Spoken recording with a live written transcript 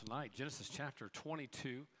tonight, Genesis chapter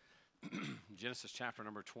 22, Genesis chapter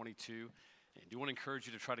number 22. And do want to encourage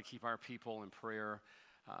you to try to keep our people in prayer.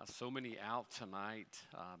 So many out tonight.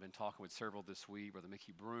 I've been talking with several this week. Brother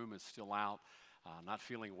Mickey Broom is still out, not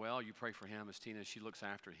feeling well. You pray for him as Tina, she looks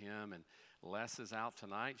after him. And Les is out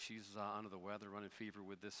tonight. She's under the weather, running fever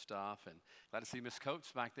with this stuff. And glad to see Miss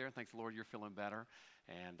Coates back there. Thank the Lord you're feeling better.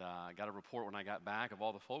 And I got a report when I got back of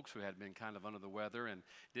all the folks who had been kind of under the weather and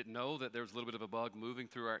didn't know that there was a little bit of a bug moving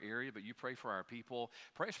through our area. But you pray for our people.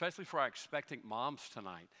 Pray especially for our expectant moms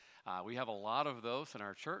tonight. We have a lot of those in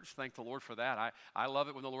our church. Thank the Lord for that. I love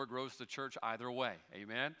it when the Lord grows the church either way.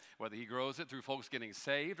 Amen. Whether he grows it through folks getting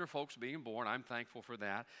saved or folks being born, I'm thankful for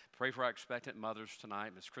that. Pray for our expectant mothers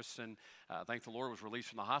tonight. Miss Kristen, thank the Lord, was released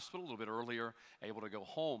from the hospital a little bit earlier, able to go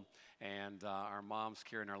home. And our moms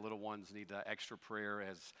carrying our little ones need extra prayer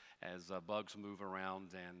as bugs move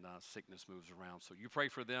around and sickness moves around. So you pray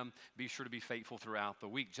for them. Be sure to be faithful throughout the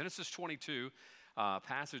week. Genesis 22.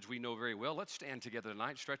 Passage we know very well. Let's stand together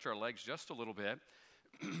tonight, stretch our legs just a little bit.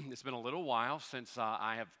 It's been a little while since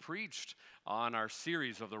I have preached on our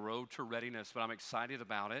series of the Road to Readiness, but I'm excited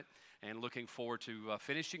about it and looking forward to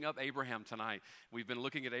finishing up Abraham tonight. We've been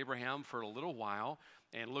looking at Abraham for a little while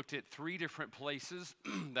and looked at three different places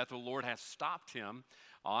that the Lord has stopped him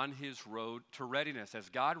on his road to readiness. As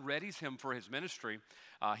God readies him for his ministry,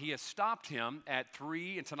 he has stopped him at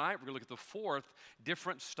three, and tonight we're going to look at the fourth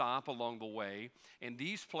different stop along the way. And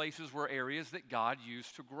these places were areas that God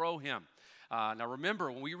used to grow him. Now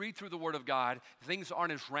remember, when we read through the Word of God, things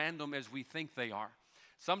aren't as random as we think they are.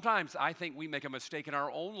 Sometimes I think we make a mistake in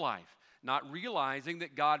our own life, not realizing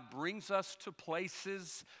that God brings us to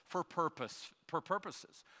places for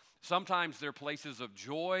purposes. Sometimes they're places of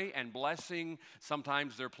joy and blessing.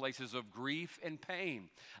 Sometimes they're places of grief and pain.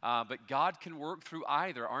 But God can work through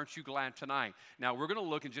either. Aren't you glad tonight? Now, we're going to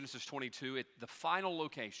look in Genesis 22 at the final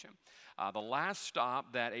location, the last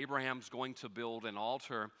stop that Abraham's going to build an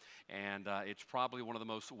altar, and it's probably one of the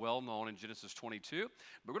most well-known in Genesis 22.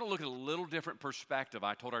 We're going to look at a little different perspective.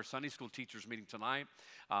 I told our Sunday school teachers meeting tonight,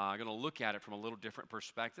 I'm going to look at it from a little different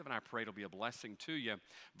perspective, and I pray it'll be a blessing to you.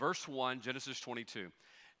 Verse 1, Genesis 22.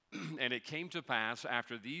 And it came to pass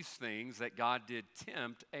after these things that God did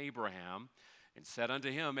tempt Abraham and said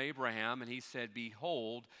unto him, Abraham, and he said,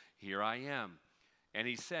 Behold, here I am. And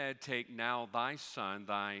he said, Take now thy son,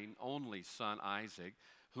 thine only son Isaac,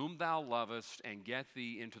 whom thou lovest, and get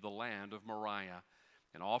thee into the land of Moriah,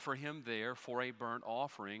 and offer him there for a burnt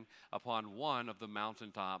offering upon one of the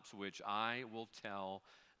mountaintops, which I will tell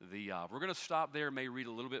thee of. We're going to stop there, may read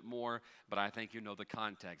a little bit more, but I think you know the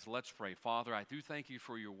context. Let's pray. Father, I do thank you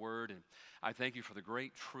for your word, and I thank you for the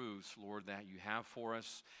great truths, Lord, that you have for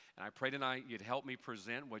us. And I pray tonight you'd help me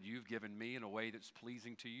present what you've given me in a way that's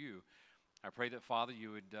pleasing to you. I pray that, Father,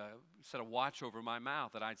 you would set a watch over my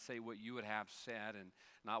mouth, that I'd say what you would have said and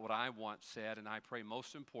not what I want said. And I pray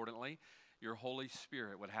most importantly, your Holy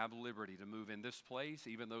Spirit would have liberty to move in this place,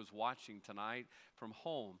 even those watching tonight from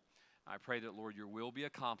home. I pray that, Lord, your will be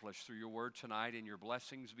accomplished through your word tonight and your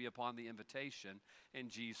blessings be upon the invitation. In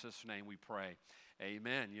Jesus' name we pray.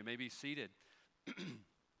 Amen. You may be seated.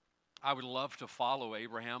 I would love to follow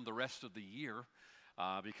Abraham the rest of the year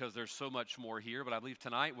because there's so much more here. But I believe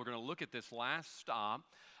tonight we're going to look at this last stop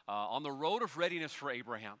on the road of readiness for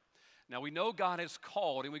Abraham. Now, we know God has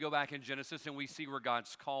called, and we go back in Genesis and we see where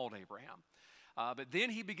God's called Abraham. But then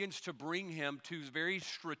he begins to bring him to very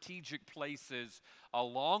strategic places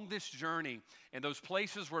along this journey. And those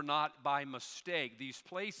places were not by mistake. These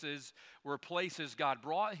places were places God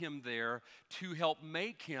brought him there to help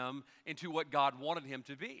make him into what God wanted him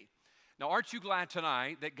to be. Now, aren't you glad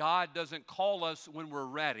tonight that God doesn't call us when we're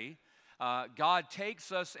ready? God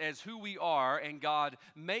takes us as who we are, and God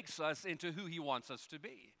makes us into who he wants us to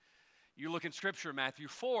be. You look in Scripture, Matthew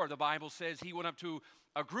 4, the Bible says he went up to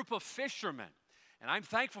a group of fishermen. And I'm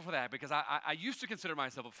thankful for that because I used to consider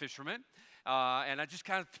myself a fisherman. And I just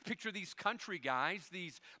kind of picture these country guys,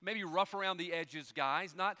 these maybe rough around the edges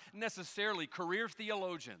guys, not necessarily career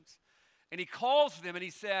theologians. And he calls them and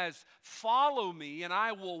he says, follow me and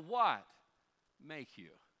I will what? Make you.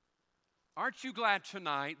 Aren't you glad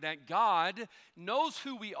tonight that God knows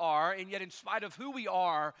who we are, and yet in spite of who we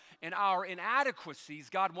are and our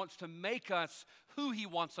inadequacies, God wants to make us who he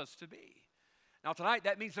wants us to be. Now tonight,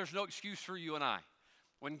 that means there's no excuse for you and I.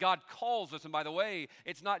 When God calls us, and by the way,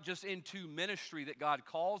 it's not just into ministry that God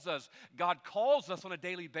calls us. God calls us on a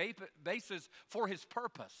daily basis for his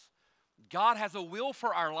purpose. God has a will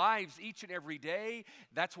for our lives each and every day.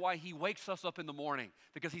 That's why he wakes us up in the morning,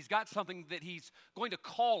 because he's got something that he's going to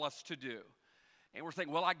call us to do. And we're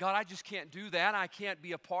thinking, well, God, I just can't do that. I can't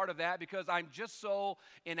be a part of that because I'm just so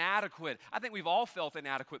inadequate. I think we've all felt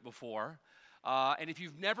inadequate before. And if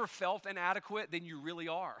you've never felt inadequate, then you really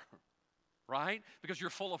are, right? Because you're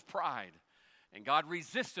full of pride. And God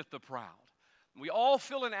resisteth the proud. We all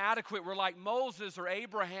feel inadequate. We're like Moses or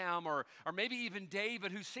Abraham or maybe even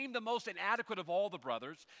David, who seemed the most inadequate of all the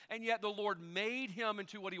brothers, and yet the Lord made him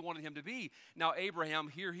into what he wanted him to be. Now, Abraham,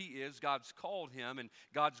 here he is. God's called him, and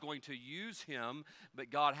God's going to use him, but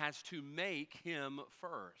God has to make him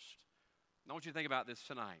first. Now, I want you to think about this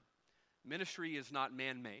tonight. Ministry is not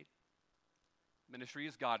man-made. Ministry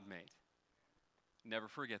is God-made. Never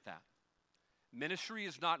forget that. Ministry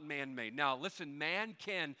is not man-made. Now, listen, man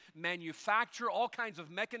can manufacture all kinds of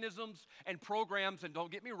mechanisms and programs, and don't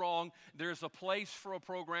get me wrong, there's a place for a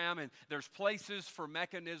program and there's places for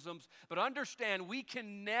mechanisms, but understand we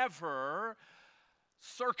can never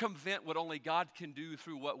circumvent what only God can do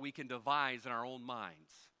through what we can devise in our own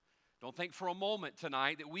minds. Don't think for a moment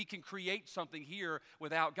tonight that we can create something here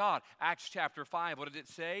without God. Acts chapter 5, what did it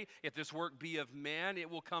say? If this work be of man, it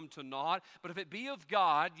will come to naught. But if it be of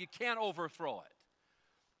God, you can't overthrow it.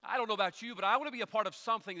 I don't know about you, but I want to be a part of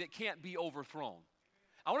something that can't be overthrown.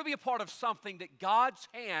 I want to be a part of something that God's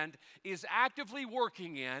hand is actively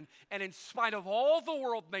working in, and in spite of all the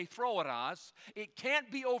world may throw at us, it can't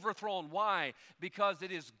be overthrown. Why? Because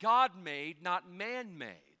it is God-made, not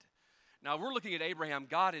man-made. Now, we're looking at Abraham.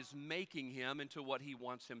 God is making him into what he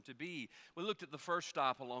wants him to be. We looked at the first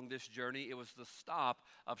stop along this journey. It was the stop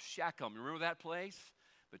of Shechem. Remember that place?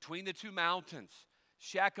 Between the two mountains.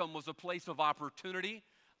 Shechem was a place of opportunity,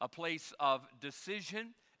 a place of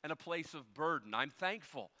decision, and a place of burden. I'm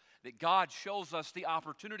thankful that God shows us the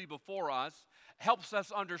opportunity before us, helps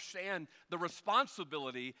us understand the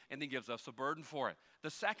responsibility, and then gives us a burden for it.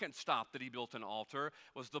 The second stop that he built an altar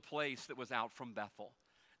was the place that was out from Bethel.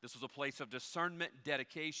 This was a place of discernment,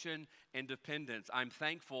 dedication, and dependence. I'm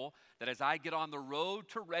thankful that as I get on the road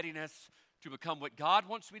to readiness to become what God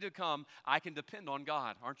wants me to become, I can depend on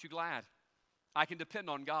God. Aren't you glad? I can depend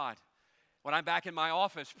on God. When I'm back in my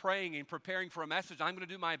office praying and preparing for a message, I'm going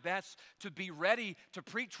to do my best to be ready to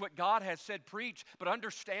preach what God has said preach. But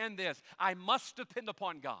understand this, I must depend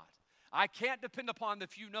upon God. I can't depend upon the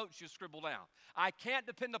few notes you scribble down. I can't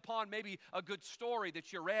depend upon maybe a good story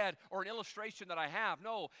that you read or an illustration that I have.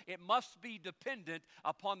 No, it must be dependent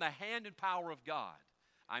upon the hand and power of God.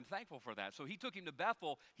 I'm thankful for that. So he took him to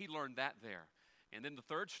Bethel. He learned that there. And then the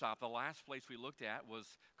third stop, the last place we looked at,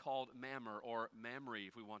 was called Mamre, or Mamre,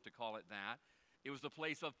 if we want to call it that. It was the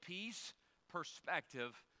place of peace,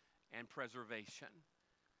 perspective, and preservation.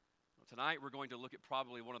 Well, tonight we're going to look at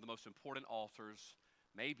probably one of the most important altars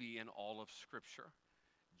maybe in all of Scripture.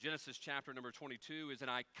 Genesis chapter number 22 is an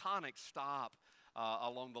iconic stop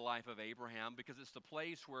along the life of Abraham because it's the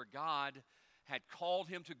place where God had called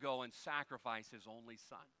him to go and sacrifice his only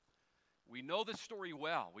son. We know this story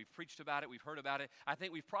well. We've preached about it. We've heard about it. I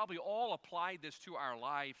think we've probably all applied this to our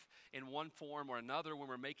life in one form or another when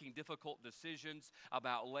we're making difficult decisions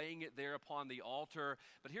about laying it there upon the altar.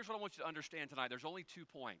 But here's what I want you to understand tonight. There's only 2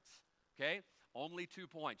 points, okay? Only 2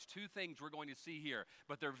 points. 2 things we're going to see here,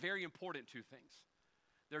 but they're very important 2 things.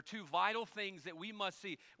 They're 2 vital things that we must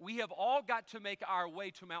see. We have all got to make our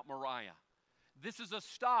way to Mount Moriah. This is a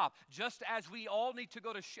stop, just as we all need to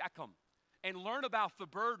go to Shechem and learn about the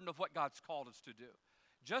burden of what God's called us to do.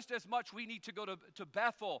 Just as much we need to go to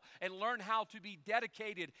Bethel and learn how to be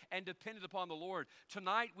dedicated and dependent upon the Lord.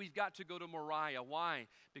 Tonight we've got to go to Moriah. Why?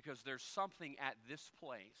 Because there's something at this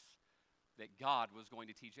place that God was going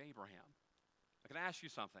to teach Abraham. I can ask you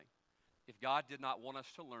something. If God did not want us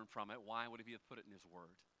to learn from it, why would he have put it in his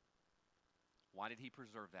word? Why did he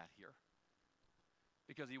preserve that here?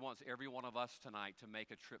 Because he wants every one of us tonight to make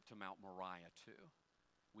a trip to Mount Moriah too.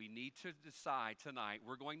 We need to decide tonight,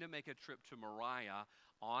 we're going to make a trip to Moriah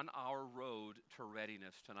on our road to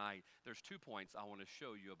readiness tonight. There's 2 points I want to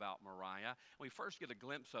show you about Moriah. We first get a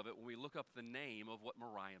glimpse of it when we look up the name of what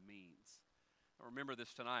Moriah means. Remember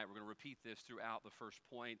this tonight. We're going to repeat this throughout the first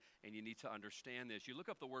point, and you need to understand this. You look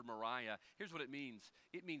up the word Moriah, here's what it means.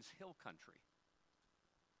 It means hill country.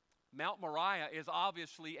 Mount Moriah is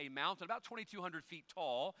obviously a mountain about 2,200 feet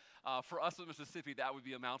tall. For us in Mississippi, that would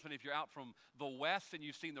be a mountain. If you're out from the west and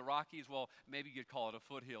you've seen the Rockies, well, maybe you'd call it a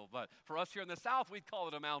foothill. But for us here in the south, we'd call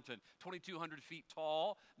it a mountain, 2,200 feet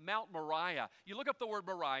tall. Mount Moriah. You look up the word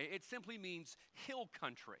Moriah, it simply means hill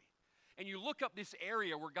country. And you look up this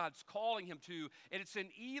area where God's calling him to, and it's an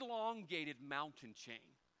elongated mountain chain.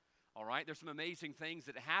 All right, there's some amazing things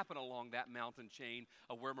that happen along that mountain chain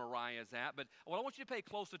of where Moriah is at. But what I want you to pay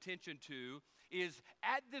close attention to is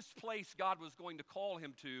at this place God was going to call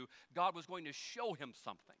him to, God was going to show him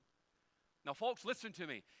something. Now, folks, listen to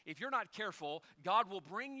me. If you're not careful, God will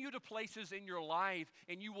bring you to places in your life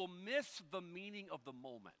and you will miss the meaning of the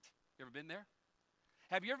moment. You ever been there?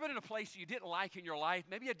 Have you ever been in a place you didn't like in your life?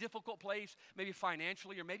 Maybe a difficult place, maybe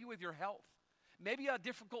financially, or maybe with your health. Maybe a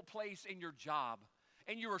difficult place in your job.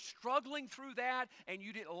 And you were struggling through that, and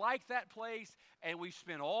you didn't like that place, and we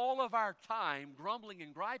spent all of our time grumbling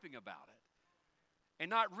and griping about it. And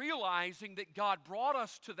not realizing that God brought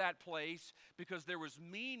us to that place because there was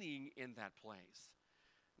meaning in that place.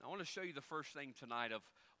 Now, I want to show you the first thing tonight of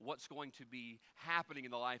what's going to be happening in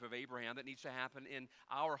the life of Abraham that needs to happen in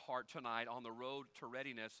our heart tonight on the road to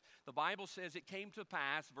readiness. The Bible says it came to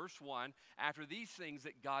pass, verse 1, after these things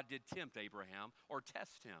that God did tempt Abraham or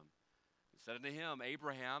test him. He said unto him,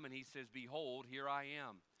 Abraham, and he says, Behold, here I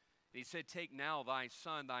am. And he said, Take now thy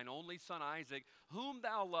son, thine only son Isaac, whom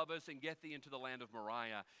thou lovest, and get thee into the land of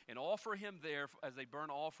Moriah, and offer him there as a burnt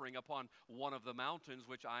offering upon one of the mountains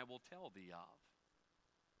which I will tell thee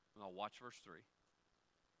of. Now watch verse 3.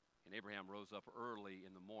 And Abraham rose up early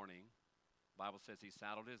in the morning. The Bible says he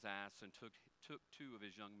saddled his ass and took two of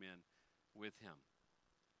his young men with him.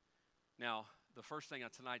 Now, the first thing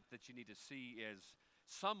tonight that you need to see is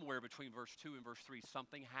somewhere between verse 2 and verse 3,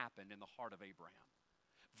 something happened in the heart of Abraham.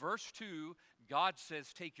 Verse 2, God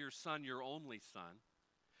says, Take your son, your only son.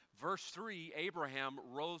 Verse 3, Abraham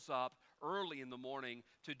rose up early in the morning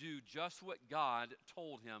to do just what God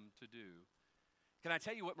told him to do. Can I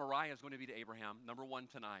tell you what Moriah is going to be to Abraham? Number one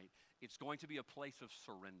tonight, it's going to be a place of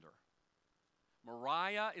surrender.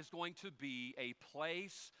 Moriah is going to be a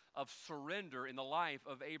place of surrender in the life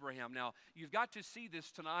of Abraham. Now, you've got to see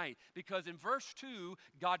this tonight because in verse 2,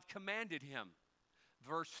 God commanded him.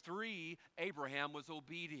 Verse 3, Abraham was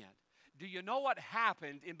obedient. Do you know what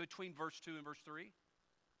happened in between verse 2 and verse 3?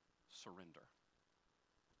 Surrender.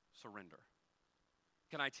 Surrender.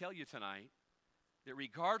 Can I tell you tonight that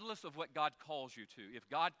regardless of what God calls you to, if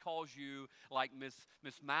God calls you like Miss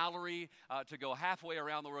Mallory to go halfway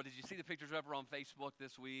around the world, did you see the pictures of her on Facebook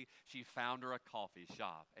this week? She found her a coffee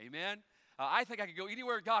shop. Amen? I think I could go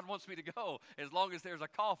anywhere God wants me to go as long as there's a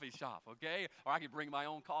coffee shop, okay? Or I could bring my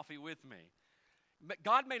own coffee with me. But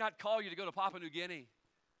God may not call you to go to Papua New Guinea,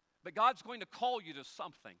 but God's going to call you to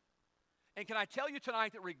something. And can I tell you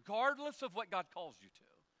tonight that regardless of what God calls you to,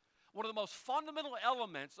 one of the most fundamental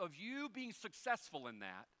elements of you being successful in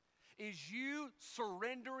that is you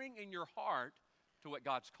surrendering in your heart to what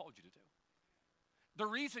God's called you to do. The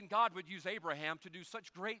reason God would use Abraham to do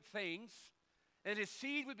such great things and his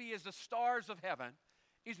seed would be as the stars of heaven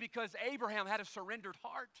is because Abraham had a surrendered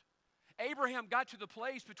heart. Abraham got to the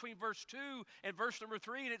place between verse 2 and verse number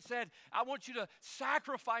 3, and it said, I want you to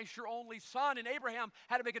sacrifice your only son. And Abraham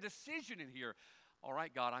had to make a decision in here. All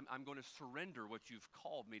right, God, I'm going to surrender what you've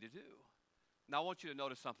called me to do. Now, I want you to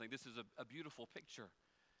notice something. This is a beautiful picture.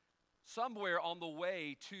 Somewhere on the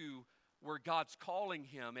way to where God's calling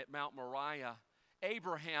him at Mount Moriah,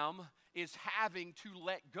 Abraham is having to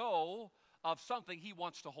let go of something he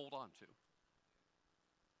wants to hold on to.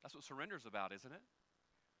 That's what surrender is about, isn't it?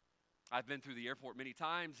 I've been through the airport many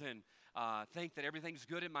times and think that everything's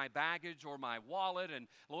good in my baggage or my wallet, and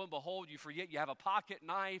lo and behold, you forget you have a pocket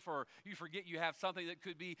knife, or you forget you have something that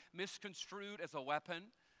could be misconstrued as a weapon,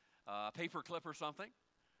 a paper clip or something.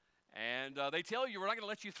 And they tell you, we're not going to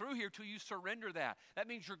let you through here till you surrender that. That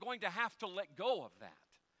means you're going to have to let go of that.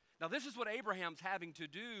 Now, this is what Abraham's having to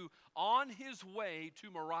do on his way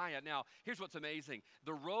to Moriah. Now, here's what's amazing.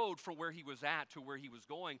 The road from where he was at to where he was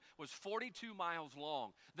going was 42 miles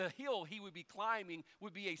long. The hill he would be climbing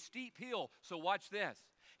would be a steep hill. So watch this.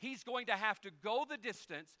 He's going to have to go the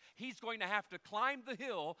distance. He's going to have to climb the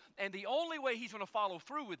hill. And the only way he's going to follow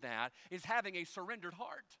through with that is having a surrendered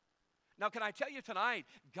heart. Now, can I tell you tonight,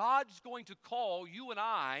 God's going to call you and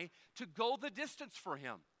I to go the distance for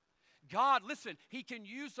him. God, listen, he can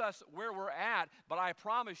use us where we're at, but I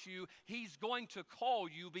promise you, he's going to call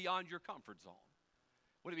you beyond your comfort zone.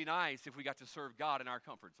 Would it be nice if we got to serve God in our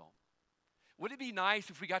comfort zone? Would it be nice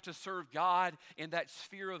if we got to serve God in that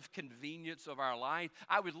sphere of convenience of our life?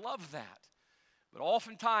 I would love that. But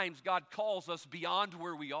oftentimes, God calls us beyond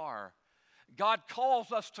where we are. God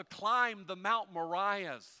calls us to climb the Mount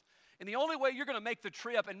Moriahs. And the only way you're going to make the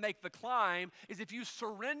trip and make the climb is if you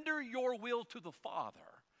surrender your will to the Father.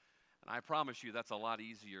 And I promise you that's a lot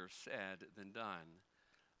easier said than done.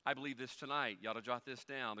 I believe this tonight. You ought to jot this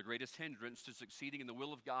down. The greatest hindrance to succeeding in the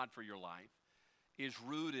will of God for your life is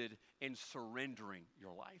rooted in surrendering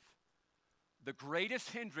your life. The greatest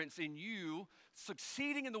hindrance in you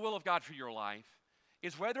succeeding in the will of God for your life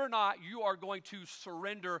is whether or not you are going to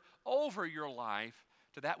surrender over your life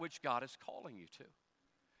to that which God is calling you to.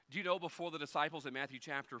 Do you know before the disciples in Matthew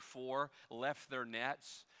chapter 4 left their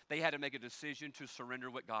nets, they had to make a decision to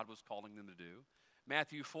surrender what God was calling them to do?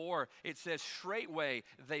 Matthew 4, it says, straightway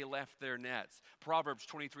they left their nets. Proverbs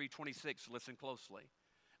 23:26, listen closely.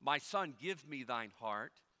 My son, give me thine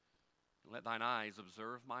heart, and let thine eyes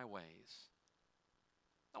observe my ways.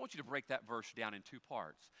 I want you to break that verse down in two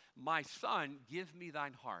parts. My son, give me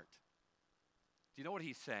thine heart. Do you know what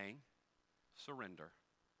he's saying? Surrender.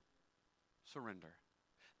 Surrender.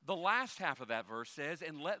 The last half of that verse says,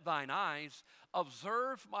 and let thine eyes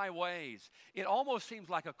observe my ways. It almost seems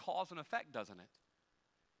like a cause and effect, doesn't it?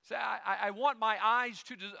 Say, I want my eyes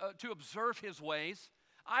to observe his ways.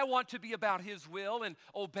 I want to be about his will and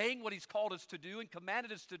obeying what he's called us to do and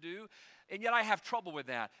commanded us to do, and yet I have trouble with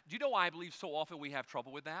that. Do you know why I believe so often we have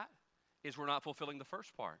trouble with that? Is we're not fulfilling the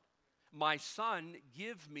first part. My son,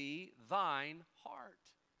 give me thine heart.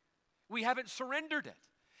 We haven't surrendered it.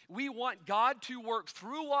 We want God to work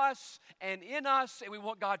through us and in us, and we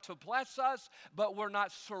want God to bless us, but we're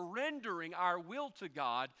not surrendering our will to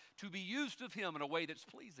God to be used of him in a way that's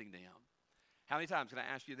pleasing to him. How many times can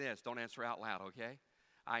I ask you this? Don't answer out loud, okay?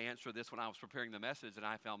 I answered this when I was preparing the message, and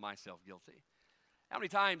I found myself guilty. How many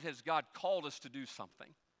times has God called us to do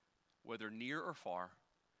something, whether near or far,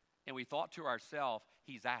 and we thought to ourselves,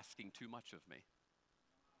 he's asking too much of me?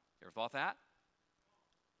 You ever thought that?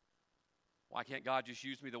 Why can't God just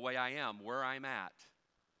use me the way I am, where I'm at?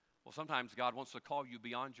 Well, sometimes God wants to call you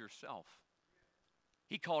beyond yourself.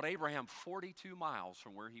 He called Abraham 42 miles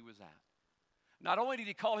from where he was at. Not only did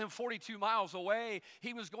he call him 42 miles away,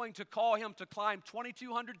 he was going to call him to climb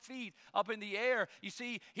 2,200 feet up in the air. You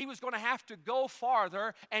see, he was going to have to go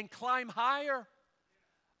farther and climb higher.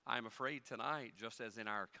 I'm afraid tonight, just as in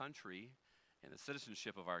our country and the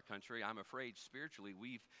citizenship of our country, I'm afraid spiritually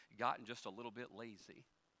we've gotten just a little bit lazy.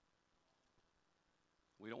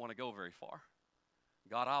 We don't want to go very far.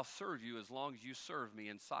 God, I'll serve you as long as you serve me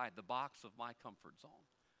inside the box of my comfort zone.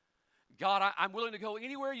 God, I'm willing to go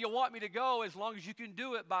anywhere you want me to go as long as you can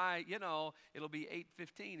do it by, it'll be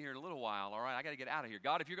 8:15 here in a little while. All right, I got to get out of here.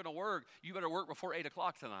 God, if you're going to work, you better work before 8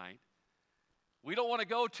 o'clock tonight. We don't want to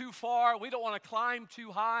go too far. We don't want to climb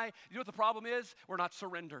too high. You know what the problem is? We're not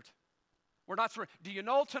surrendered. We're not surrendered. Do you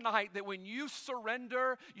know tonight that when you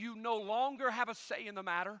surrender, you no longer have a say in the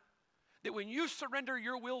matter? That when you surrender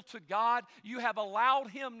your will to God, you have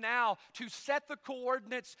allowed him now to set the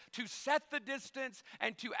coordinates, to set the distance,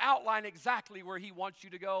 and to outline exactly where he wants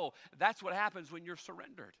you to go. That's what happens when you're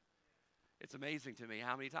surrendered. It's amazing to me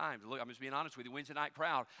how many times, look, I'm just being honest with you, Wednesday night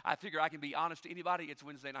crowd, I figure I can be honest to anybody, it's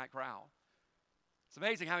Wednesday night crowd. It's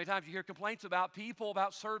amazing how many times you hear complaints about people,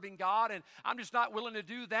 about serving God, and I'm just not willing to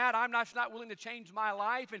do that. I'm not willing to change my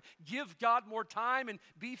life and give God more time and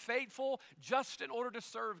be faithful just in order to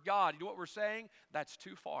serve God. You know what we're saying? That's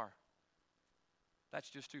too far. That's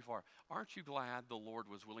just too far. Aren't you glad the Lord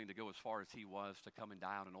was willing to go as far as he was to come and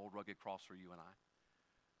die on an old rugged cross for you and I?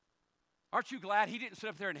 Aren't you glad he didn't sit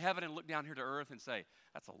up there in heaven and look down here to earth and say,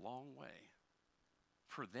 that's a long way.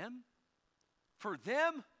 For them? For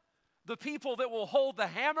them? The people that will hold the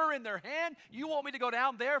hammer in their hand, you want me to go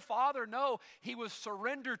down there, Father? No, he was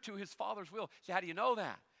surrendered to his Father's will. See, how do you know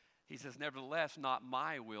that? He says, nevertheless, not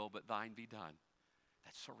my will, but thine be done.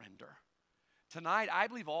 That's surrender. Tonight, I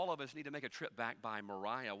believe all of us need to make a trip back by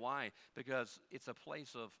Moriah. Why? Because it's a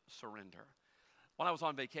place of surrender. When I was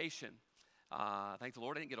on vacation, thank the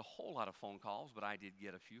Lord, I didn't get a whole lot of phone calls, but I did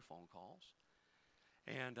get a few phone calls.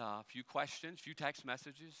 And a few questions, a few text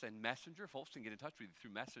messages, and Messenger. Folks can get in touch with you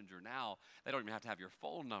through Messenger now. They don't even have to have your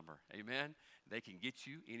phone number. Amen? They can get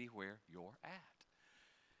you anywhere you're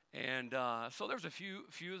at. And so there's a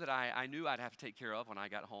few that I knew I'd have to take care of when I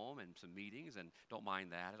got home, and some meetings, and don't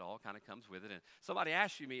mind that. It all kind of comes with it. And somebody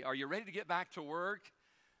asked me, are you ready to get back to work?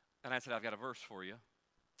 And I said, I've got a verse for you.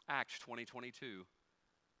 Acts 20:22.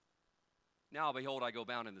 Now, behold, I go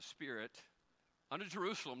bound in the Spirit unto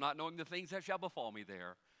Jerusalem, not knowing the things that shall befall me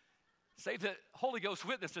there. Save that Holy Ghost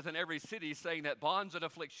witnesses in every city, saying that bonds and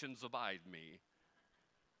afflictions abide me.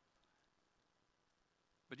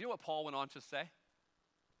 But you know what Paul went on to say?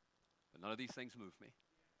 But none of these things move me.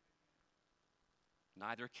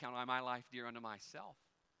 Neither count I my life dear unto myself.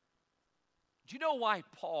 Do you know why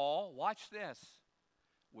Paul, watch this,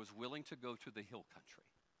 was willing to go to the hill country?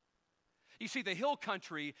 You see, the hill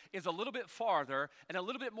country is a little bit farther and a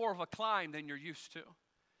little bit more of a climb than you're used to.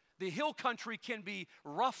 The hill country can be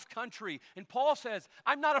rough country. And Paul says,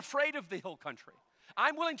 I'm not afraid of the hill country.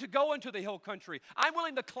 I'm willing to go into the hill country. I'm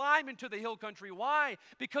willing to climb into the hill country. Why?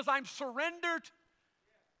 Because I'm surrendered.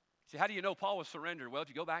 See, how do you know Paul was surrendered? Well, if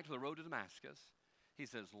you go back to the road to Damascus, he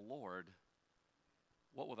says, Lord,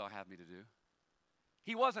 what wilt thou have me to do?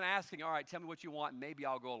 He wasn't asking, all right, tell me what you want, and maybe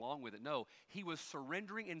I'll go along with it. No, he was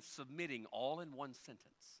surrendering and submitting all in one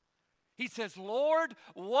sentence. He says, Lord,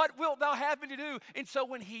 what wilt thou have me to do? And so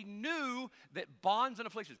when he knew that bonds and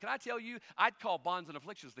afflictions, can I tell you, I'd call bonds and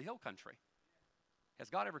afflictions the hill country. Has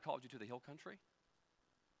God ever called you to the hill country?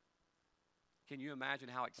 Can you imagine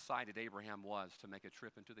how excited Abraham was to make a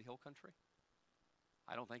trip into the hill country?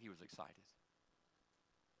 I don't think he was excited.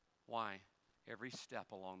 Why? Every step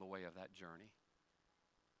along the way of that journey,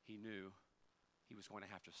 he knew he was going to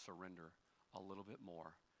have to surrender a little bit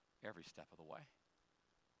more every step of the way.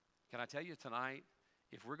 Can I tell you tonight,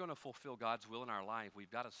 if we're going to fulfill God's will in our life, we've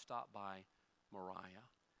got to stop by Moriah.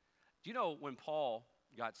 Do you know when Paul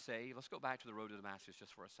got saved? Let's go back to the road to Damascus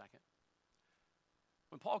just for a second.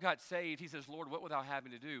 When Paul got saved, he says, Lord, what wilt thou have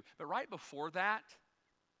me to do? But right before that,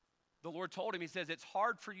 the Lord told him, he says, it's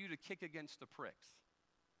hard for you to kick against the pricks.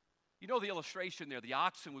 You know the illustration there. The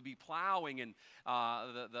oxen would be plowing, and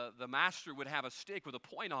the master would have a stick with a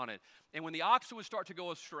point on it. And when the oxen would start to go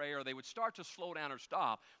astray, or they would start to slow down or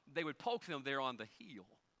stop, they would poke them there on the heel.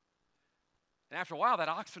 And after a while, that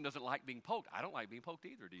oxen doesn't like being poked. I don't like being poked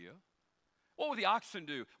either, do you? What would the oxen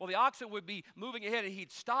do? Well, the oxen would be moving ahead, and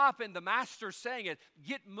he'd stop, and the master saying it,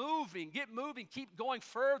 get moving, keep going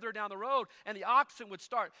further down the road. And the oxen would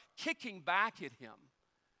start kicking back at him.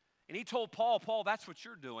 And he told Paul, that's what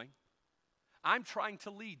you're doing. I'm trying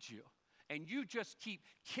to lead you, and you just keep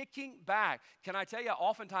kicking back. Can I tell you,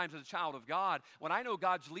 oftentimes as a child of God, when I know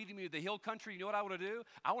God's leading me to the hill country, you know what I want to do?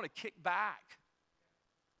 I want to kick back.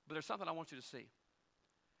 But there's something I want you to see.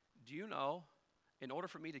 Do you know, in order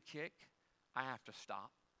for me to kick, I have to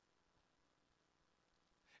stop?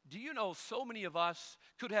 Do you know so many of us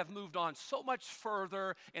could have moved on so much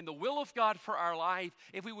further in the will of God for our life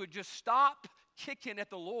if we would just stop kicking at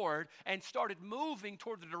the Lord and started moving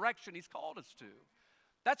toward the direction He's called us to.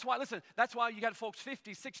 That's why you got folks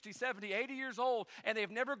 50, 60, 70, 80 years old, and they've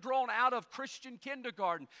never grown out of Christian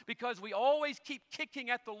kindergarten, because we always keep kicking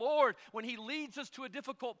at the Lord when He leads us to a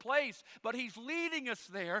difficult place, but He's leading us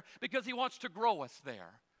there because He wants to grow us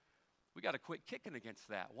there. We got to quit kicking against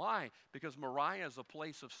that. Why? Because Moriah is a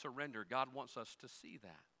place of surrender. God wants us to see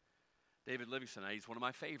that. David Livingston, he's one of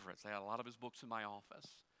my favorites. I had a lot of his books in my office.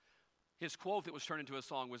 His quote that was turned into a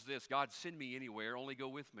song was this: God, send me anywhere, only go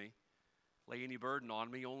with me. Lay any burden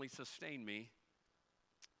on me, only sustain me.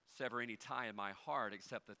 Sever any tie in my heart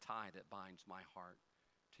except the tie that binds my heart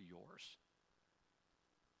to yours.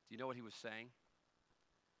 Do you know what he was saying?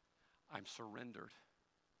 I'm surrendered.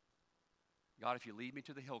 God, if you lead me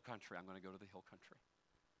to the hill country, I'm going to go to the hill country.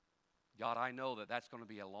 God, I know that that's going to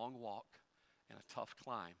be a long walk and a tough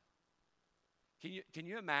climb. Can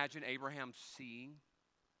you imagine Abraham seeing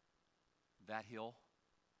that hill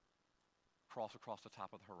cross across the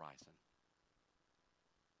top of the horizon?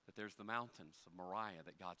 That there's the mountains of Moriah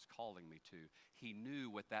that God's calling me to. He knew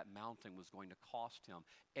what that mountain was going to cost him.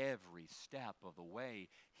 Every step of the way,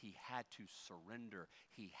 he had to surrender.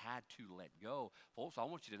 He had to let go. Folks, I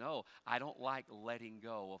want you to know, I don't like letting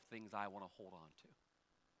go of things I want to hold on to.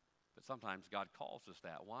 But sometimes God calls us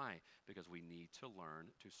that. Why? Because we need to learn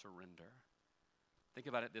to surrender. Think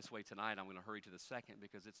about it this way tonight. I'm going to hurry to the second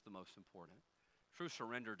because it's the most important. True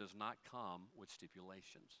surrender does not come with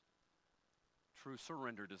stipulations. True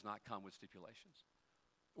surrender does not come with stipulations.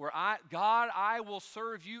 God, I will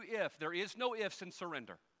serve you if. There is no ifs in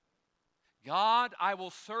surrender. God, I will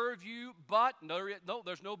serve you, but, no,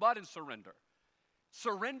 there's no but in surrender.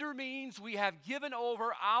 Surrender means we have given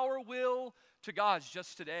over our will to God.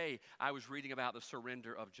 Just today, I was reading about the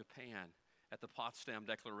surrender of Japan at the Potsdam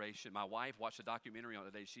Declaration. My wife watched a documentary on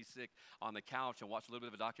it today. She's sick on the couch, and watched a little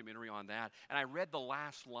bit of a documentary on that. And I read the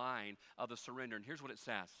last line of the surrender, and here's what it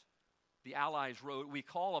says. The Allies wrote, "We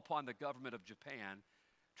call upon the government of Japan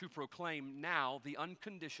to proclaim now the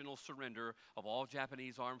unconditional surrender of all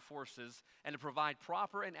Japanese armed forces and to provide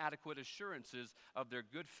proper and adequate assurances of their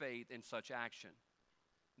good faith in such action.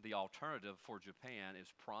 The alternative for Japan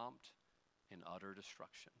is prompt and utter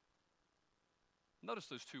destruction." Notice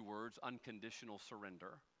those two words, unconditional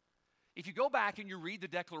surrender. If you go back and you read the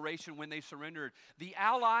declaration when they surrendered, the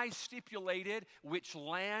Allies stipulated which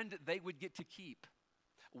land they would get to keep,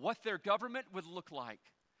 what their government would look like,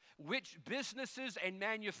 which businesses and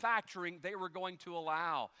manufacturing they were going to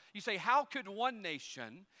allow. You say, how could one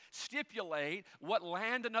nation stipulate what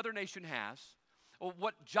land another nation has, or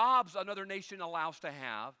what jobs another nation allows to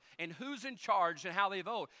have, and who's in charge and how they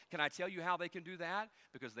vote? Can I tell you how they can do that?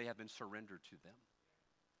 Because they have been surrendered to them.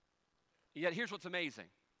 Yet here's what's amazing.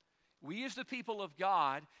 We as the people of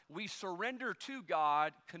God, we surrender to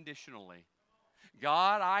God conditionally.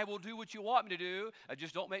 God, I will do what you want me to do.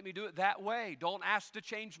 Just don't make me do it that way. Don't ask to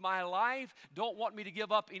change my life. Don't want me to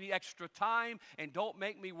give up any extra time. And don't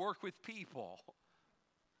make me work with people.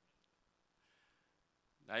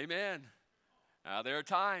 Amen. Now, there are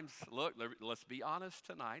times, look, let's be honest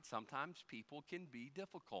tonight. Sometimes people can be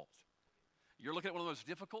difficult. You're looking at one of the most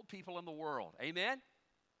difficult people in the world. Amen?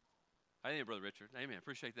 Amen, Brother Richard. Amen.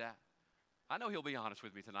 Appreciate that. I know he'll be honest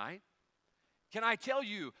with me tonight. Can I tell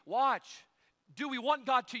you, watch, do we want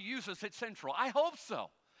God to use us at Central? I hope so.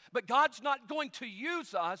 But God's not going to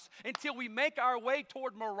use us until we make our way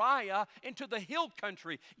toward Moriah into the hill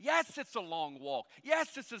country. Yes, it's a long walk.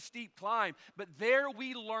 Yes, it's a steep climb. But there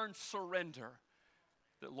we learn surrender.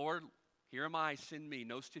 That, Lord, here am I, send me,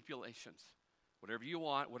 no stipulations. Whatever you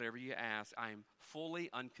want, whatever you ask, I am fully,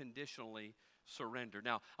 unconditionally surrendered.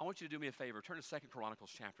 Now, I want you to do me a favor. Turn to 2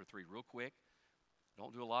 Chronicles chapter 3 real quick.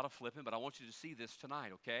 Don't do a lot of flipping, but I want you to see this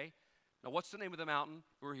tonight, okay? Now, what's the name of the mountain?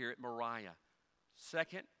 We're here at Moriah. 2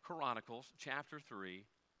 Chronicles chapter 3.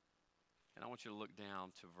 And I want you to look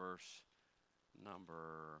down to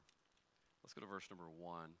let's go to verse number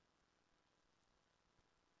 1.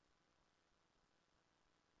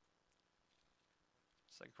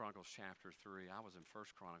 2 Chronicles chapter 3. I was in 1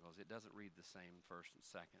 Chronicles. It doesn't read the same first and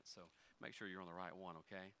second, so make sure you're on the right one,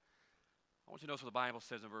 okay? I want you to notice what the Bible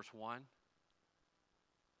says in verse 1.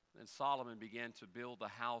 Then Solomon began to build the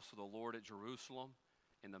house of the Lord at Jerusalem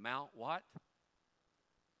in the mount, what?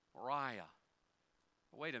 Moriah.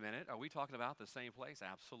 Wait a minute, are we talking about the same place?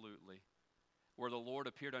 Absolutely. Where the Lord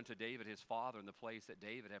appeared unto David his father in the place that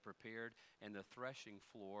David had prepared in the threshing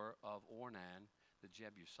floor of Ornan the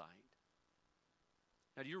Jebusite.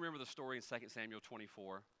 Now, do you remember the story in 2 Samuel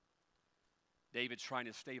 24? David's trying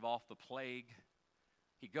to stave off the plague.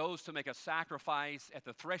 He goes to make a sacrifice at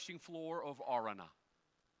the threshing floor of Araunah.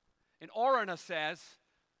 And Araunah says,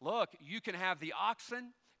 look, you can have the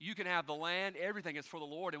oxen, you can have the land, everything is for the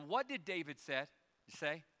Lord. And what did David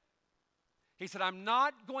say? He said, I'm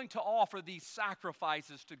not going to offer these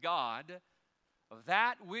sacrifices to God of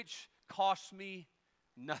that which costs me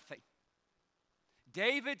nothing.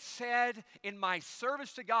 David said, in my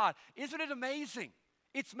service to God, isn't it amazing?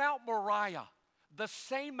 It's Mount Moriah, the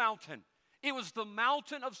same mountain. It was the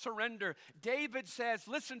mountain of surrender. David says,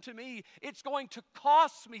 listen to me, it's going to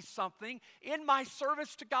cost me something in my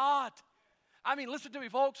service to God. I mean, listen to me,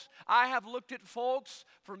 folks. I have looked at folks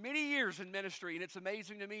for many years in ministry, and it's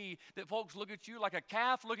amazing to me that folks look at you like a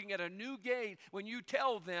calf looking at a new gate when you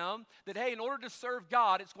tell them that, hey, in order to serve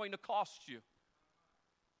God, it's going to cost you.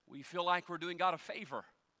 We feel like we're doing God a favor.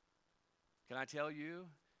 Can I tell you,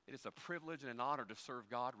 it is a privilege and an honor to serve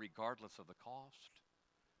God regardless of the cost.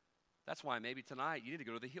 That's why maybe tonight you need to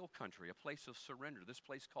go to the hill country, a place of surrender, this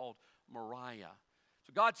place called Moriah.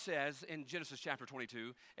 So God says in Genesis chapter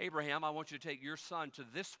 22, Abraham, I want you to take your son to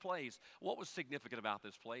this place. What was significant about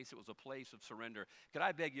this place? It was a place of surrender. Could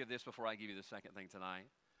I beg you of this before I give you the second thing tonight?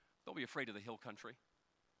 Don't be afraid of the hill country.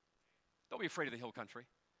 Don't be afraid of the hill country.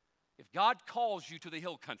 If God calls you to the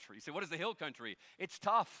hill country, you say, what is the hill country? It's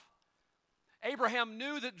tough. Abraham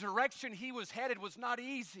knew that the direction he was headed was not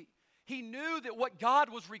easy. He knew that what God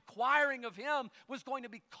was requiring of him was going to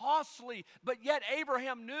be costly. But yet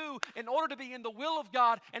Abraham knew in order to be in the will of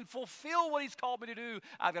God and fulfill what he's called me to do,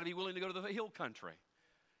 I've got to be willing to go to the hill country.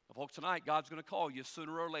 Well, folks, tonight God's going to call you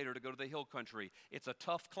sooner or later to go to the hill country. It's a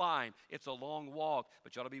tough climb. It's a long walk.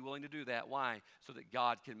 But you ought to be willing to do that. Why? So that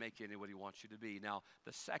God can make you into what he wants you to be. Now,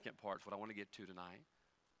 the second part is what I want to get to tonight.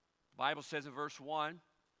 The Bible says in verse 1,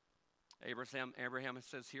 Abraham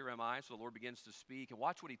says, here am I. So the Lord begins to speak. And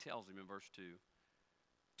watch what he tells him in verse 2.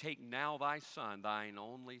 Take now thy son, thine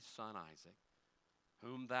only son Isaac,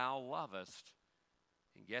 whom thou lovest,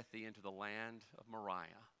 and get thee into the land of Moriah.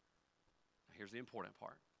 Now here's the important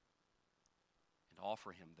part. And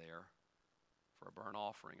offer him there for a burnt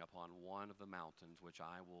offering upon one of the mountains which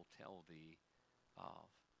I will tell thee of.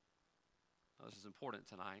 Now this is important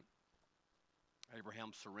tonight.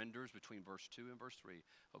 Abraham surrenders between verse 2 and verse 3.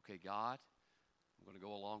 Okay, God, I'm going to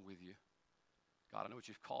go along with you. God, I know what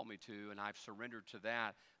you've called me to, and I've surrendered to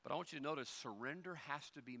that. But I want you to notice surrender has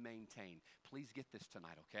to be maintained. Please get this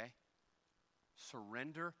tonight, okay?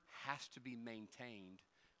 Surrender has to be maintained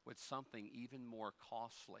with something even more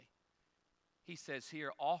costly. He says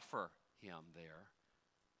here, offer him there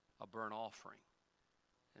a burnt offering.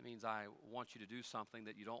 That means I want you to do something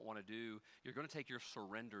that you don't want to do. You're going to take your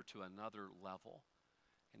surrender to another level.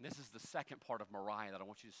 And this is the second part of Moriah that I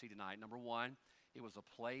want you to see tonight. Number one, it was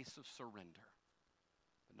a place of surrender.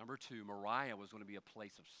 But number two, Moriah was going to be a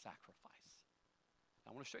place of sacrifice.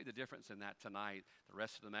 I want to show you the difference in that tonight, the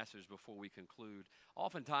rest of the message before we conclude.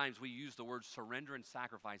 Oftentimes we use the words surrender and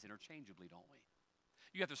sacrifice interchangeably, don't we?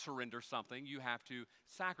 You have to surrender something. You have to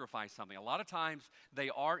sacrifice something. A lot of times they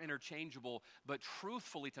are interchangeable, but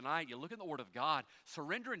truthfully tonight, you look at the Word of God,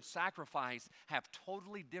 surrender and sacrifice have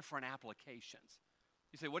totally different applications.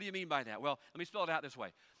 You say, what do you mean by that? Well, let me spell it out this way.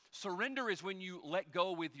 Surrender is when you let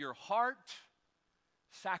go with your heart.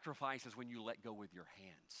 Sacrifice is when you let go with your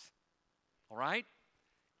hands. All right?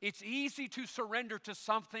 It's easy to surrender to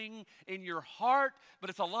something in your heart, but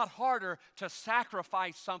it's a lot harder to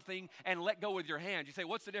sacrifice something and let go with your hands. You say,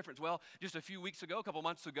 what's the difference? Well, just a few weeks ago, a couple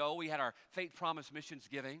months ago, we had our Faith Promise Missions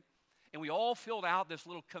Giving, and we all filled out this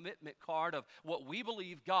little commitment card of what we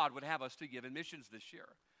believe God would have us to give in missions this year.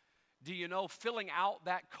 Do you know, filling out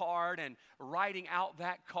that card and writing out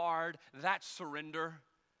that card, that's surrender.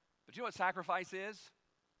 But you know what sacrifice is?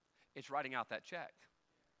 It's writing out that check.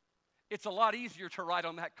 It's a lot easier to write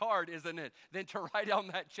on that card, isn't it, than to write on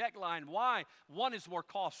that check line. Why? One is more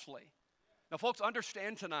costly. Now, folks,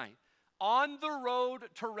 understand tonight, on the road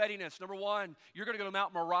to readiness, number one, you're going to go to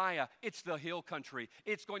Mount Moriah. It's the hill country.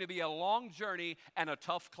 It's going to be a long journey and a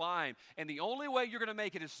tough climb. And the only way you're going to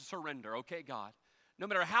make it is to surrender, okay, God? No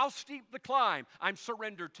matter how steep the climb, I'm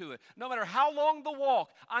surrendered to it. No matter how long the walk,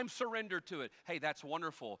 I'm surrendered to it. Hey, that's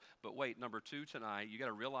wonderful. But wait, number two tonight, you got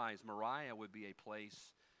to realize Moriah would be a place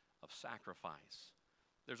of sacrifice.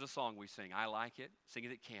 There's a song we sing. I like it. Sing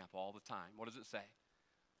it at camp all the time. What does it say?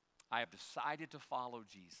 I have decided to follow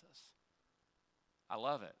Jesus. I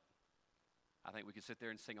love it. I think we could sit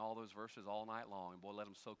there and sing all those verses all night long, and boy, let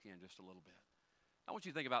them soak in just a little bit. I want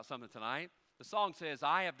you to think about something tonight. The song says,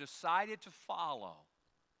 I have decided to follow.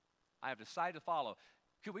 I have decided to follow.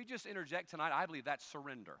 Could we just interject tonight? I believe that's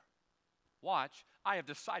surrender. Watch. I have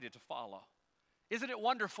decided to follow. Isn't it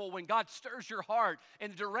wonderful when God stirs your heart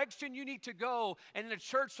in the direction you need to go, and in a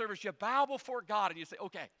church service you bow before God and you say,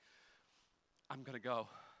 okay, I'm going to go.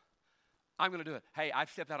 I'm going to do it. Hey, I've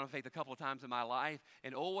stepped out on faith a couple of times in my life,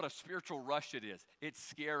 and oh, what a spiritual rush it is. It's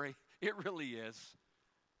scary. It really is.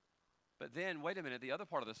 But then, wait a minute, the other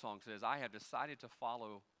part of the song says, I have decided to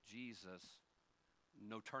follow Jesus,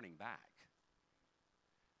 no turning back.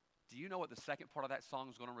 Do you know what the second part of that song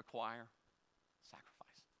is going to require? Sacrifice.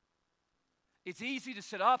 It's easy to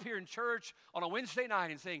sit up here in church on a Wednesday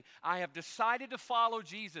night and sing, I have decided to follow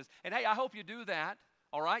Jesus. And hey, I hope you do that,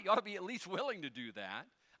 all right? You ought to be at least willing to do that.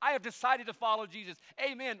 I have decided to follow Jesus.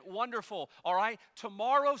 Amen, wonderful, all right?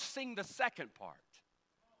 Tomorrow, sing the second part.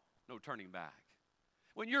 No turning back.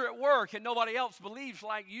 When you're at work and nobody else believes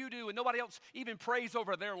like you do and nobody else even prays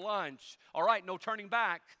over their lunch, all right, no turning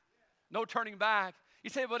back. No turning back. You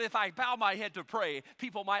say, but if I bow my head to pray,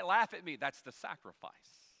 people might laugh at me. That's the sacrifice.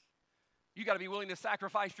 You got to be willing to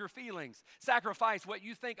sacrifice your feelings. Sacrifice what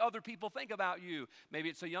you think other people think about you. Maybe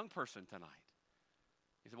it's a young person tonight.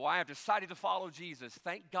 You say, well, I have decided to follow Jesus.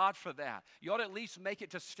 Thank God for that. You ought to at least make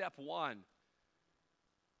it to step one.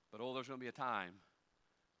 But oh, there's going to be a time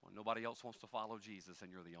when nobody else wants to follow Jesus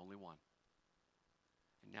and you're the only one.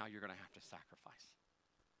 And now you're going to have to sacrifice.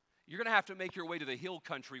 You're going to have to make your way to the hill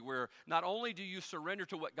country where not only do you surrender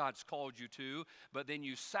to what God's called you to, but then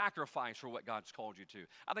you sacrifice for what God's called you to.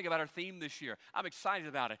 I think about our theme this year. I'm excited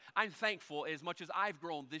about it. I'm thankful as much as I've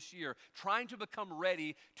grown this year, trying to become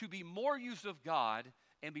ready to be more used of God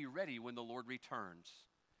and be ready when the Lord returns.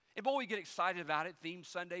 And boy, we get excited about it. Theme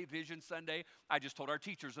Sunday, Vision Sunday. I just told our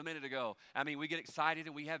teachers a minute ago. I mean, we get excited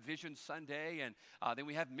and we have Vision Sunday, and then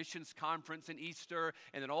we have Missions Conference and Easter,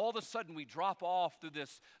 and then all of a sudden we drop off through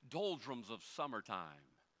this doldrums of summertime.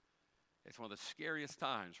 It's one of the scariest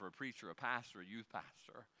times for a preacher, a pastor, a youth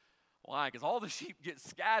pastor. Why? Because all the sheep get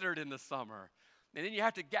scattered in the summer. And then you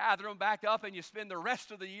have to gather them back up, and you spend the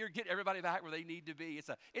rest of the year getting everybody back where they need to be.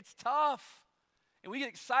 It's tough. And we get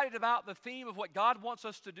excited about the theme of what God wants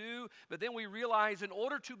us to do, but then we realize in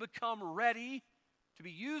order to become ready, to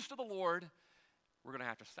be used to the Lord, we're going to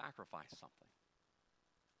have to sacrifice something.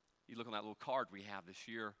 You look on that little card we have this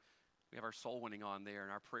year, we have our soul winning on there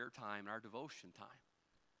and our prayer time and our devotion time.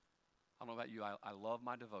 I don't know about you, I love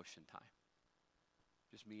my devotion time.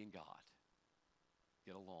 Just me and God.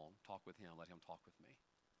 Get alone, talk with Him, let Him talk with me.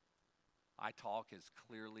 I talk as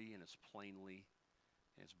clearly and as plainly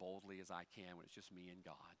and as boldly as I can when it's just me and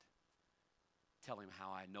God. Tell Him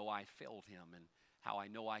how I know I failed Him and how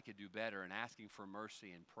I know I could do better, and asking for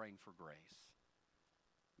mercy and praying for grace.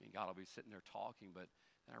 I mean, God will be sitting there talking, but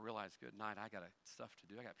then I realize, good night, I got stuff to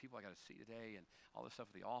do. I got people I got to see today, and all this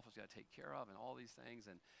stuff at the office I got to take care of, and all these things.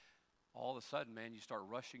 And all of a sudden, man, you start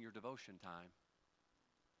rushing your devotion time.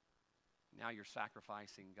 Now you're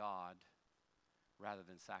sacrificing God rather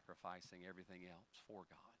than sacrificing everything else for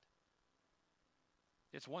God.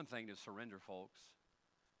 It's one thing to surrender, folks.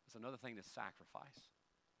 It's another thing to sacrifice.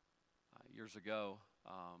 Years ago,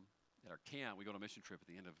 at our camp, we go on a mission trip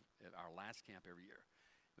at our last camp every year.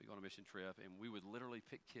 We go on a mission trip, and we would literally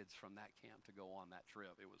pick kids from that camp to go on that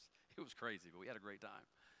trip. It was crazy, but we had a great time.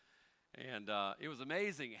 And it was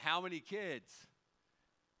amazing how many kids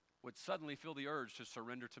would suddenly feel the urge to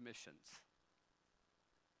surrender to missions.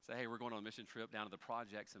 Say, hey, we're going on a mission trip down to the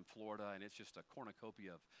projects in Florida, and it's just a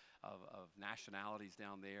cornucopia of nationalities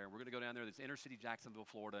down there. We're going to go down there, this inner city Jacksonville,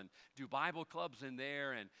 Florida, and do Bible clubs in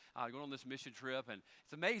there, and going on this mission trip. And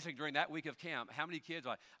it's amazing during that week of camp how many kids are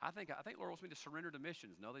like, I think Lord wants me to surrender to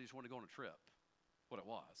missions. No, they just want to go on a trip. What it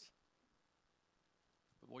was.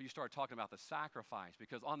 Well, you start talking about the sacrifice,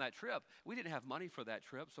 because on that trip, we didn't have money for that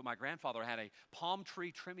trip. So my grandfather had a palm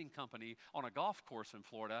tree trimming company on a golf course in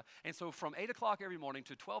Florida. And so from 8 o'clock every morning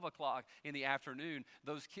to 12 o'clock in the afternoon,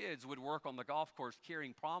 those kids would work on the golf course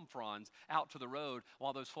carrying palm fronds out to the road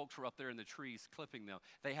while those folks were up there in the trees clipping them.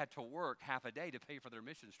 They had to work half a day to pay for their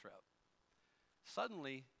missions trip.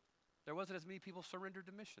 Suddenly, there wasn't as many people surrendered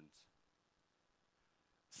to missions.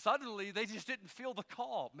 Suddenly, they just didn't feel the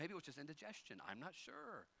call. Maybe it was just indigestion. I'm not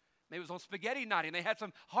sure. Maybe it was on spaghetti night, and they had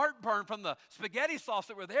some heartburn from the spaghetti sauce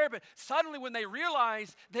that were there. But suddenly, when they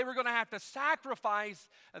realized they were going to have to sacrifice,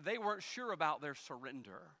 they weren't sure about their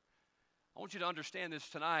surrender. I want you to understand this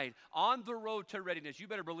tonight. On the road to readiness, you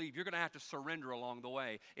better believe you're going to have to surrender along the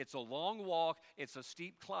way. It's a long walk. It's a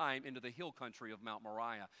steep climb into the hill country of Mount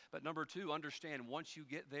Moriah. But number two, understand once you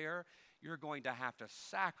get there, you're going to have to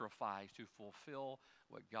sacrifice to fulfill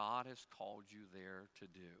what God has called you there to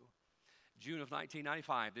do. June of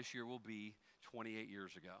 1995, this year will be 28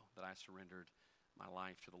 years ago that I surrendered my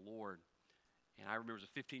life to the Lord. And I remember as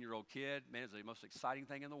a 15-year-old kid, man, it's the most exciting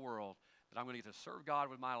thing in the world that I'm going to get to serve God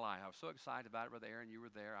with my life. I was so excited about it. Brother Aaron, you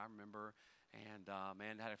were there, I remember. And,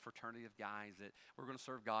 man, had a fraternity of guys that we're going to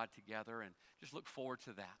serve God together and just look forward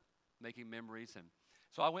to that, making memories. And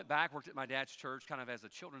so I went back, worked at my dad's church kind of as a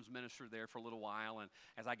children's minister there for a little while. And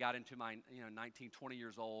as I got into my 19, 20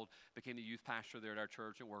 years old, became the youth pastor there at our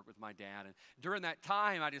church and worked with my dad. And during that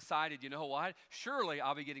time, I decided, you know what? Surely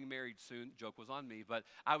I'll be getting married soon. Joke was on me, but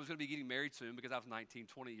I was going to be getting married soon because I was 19,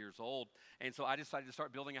 20 years old. And so I decided to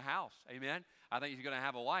start building a house. Amen? I think if you're going to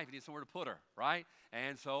have a wife, you need somewhere to put her, right?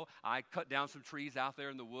 And so I cut down some trees out there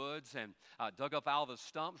in the woods and dug up all the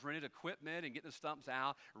stumps, rented equipment and getting the stumps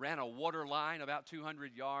out, ran a water line about 200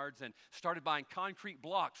 yards and started buying concrete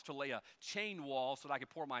blocks to lay a chain wall so that I could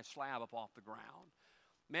pour my slab up off the ground.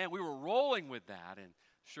 Man, we were rolling with that. And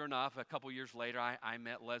sure enough, a couple years later, I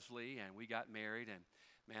met Leslie and we got married. And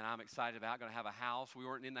man, I'm excited about going to have a house. We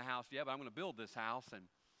weren't in the house yet, but I'm going to build this house. And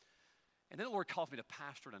then the Lord calls me to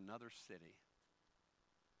pastor in another city.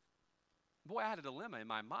 Boy, I had a dilemma in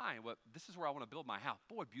my mind. This is where I want to build my house.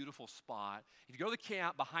 Boy, beautiful spot. If you go to the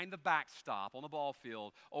camp, behind the backstop on the ball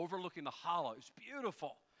field, overlooking the hollow, it's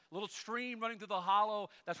beautiful. A little stream running through the hollow.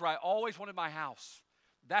 That's where I always wanted my house.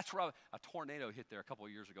 That's where a tornado hit there a couple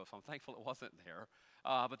of years ago, so I'm thankful it wasn't there.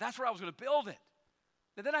 But that's where I was going to build it.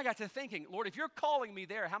 And then I got to thinking, Lord, if you're calling me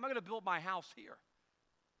there, how am I going to build my house here?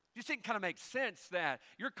 You think it kind of makes sense that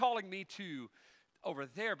you're calling me to over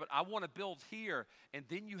there, but I want to build here. And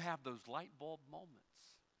then you have those light bulb moments.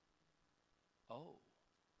 Oh,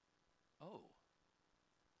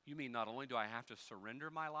 you mean not only do I have to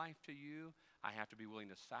surrender my life to you, I have to be willing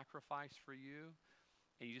to sacrifice for you?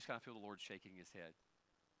 And you just kind of feel the Lord shaking his head.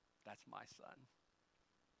 That's my son.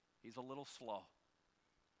 He's a little slow.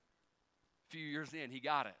 A few years in, he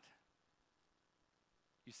got it.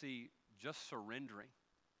 You see, just surrendering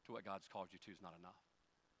to what God's called you to is not enough.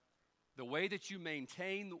 The way that you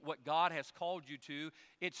maintain what God has called you to,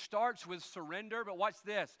 it starts with surrender, but watch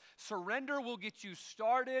this. Surrender will get you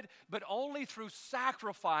started, but only through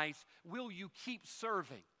sacrifice will you keep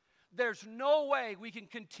serving. There's no way we can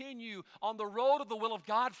continue on the road of the will of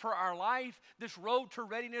God for our life, this road to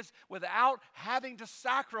readiness, without having to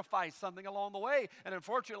sacrifice something along the way. And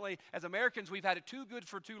unfortunately, as Americans, we've had it too good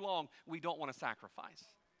for too long. We don't want to sacrifice.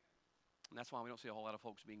 And that's why we don't see a whole lot of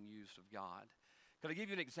folks being used of God. Could I give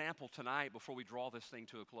you an example tonight before we draw this thing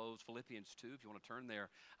to a close? Philippians 2, if you want to turn there,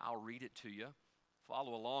 I'll read it to you.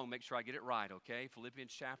 Follow along, make sure I get it right, okay?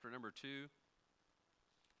 Philippians chapter number 2.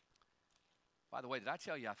 By the way, did I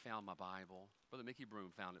tell you I found my Bible? Brother Mickey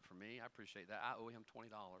Broom found it for me. I appreciate that. I owe him $20.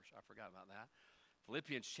 I forgot about that.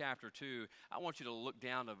 Philippians chapter 2. I want you to look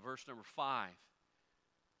down to verse number 5.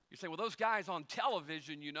 You say, well, those guys on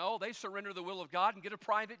television, they surrender the will of God and get a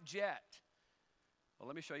private jet. Well,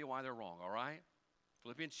 let me show you why they're wrong, all right?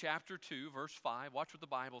 Philippians chapter 2, verse 5. Watch what the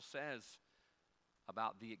Bible says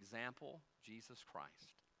about the example, Jesus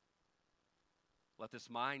Christ. Let this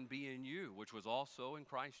mind be in you, which was also in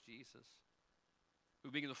Christ Jesus,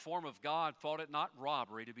 who being in the form of God thought it not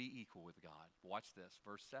robbery to be equal with God. Watch this,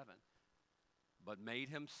 verse 7. But made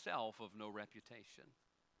himself of no reputation.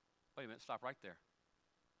 Wait a minute, stop right there.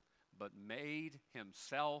 But made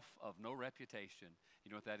himself of no reputation.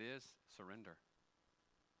 You know what that is? Surrender.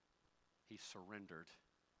 He surrendered.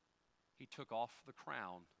 He took off the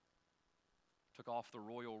crown, took off the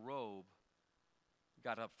royal robe,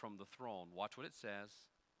 got up from the throne. Watch what it says.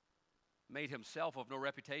 Made himself of no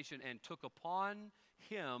reputation and took upon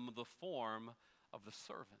him the form of the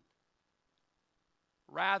servant.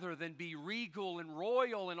 Rather than be regal and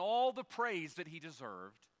royal in all the praise that he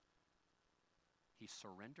deserved, he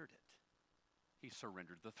surrendered it. He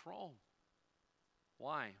surrendered the throne.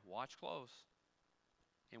 Why? Watch close.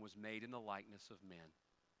 And was made in the likeness of men.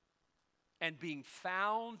 And being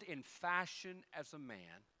found in fashion as a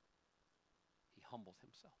man, he humbled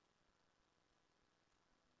himself.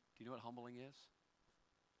 Do you know what humbling is?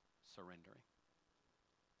 Surrendering.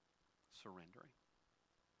 Surrendering.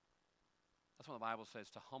 That's what the Bible says,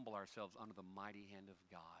 to humble ourselves under the mighty hand of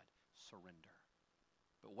God. Surrender.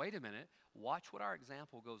 But wait a minute. Watch what our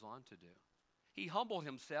example goes on to do. He humbled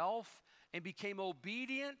himself and became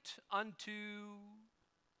obedient unto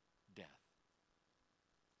death.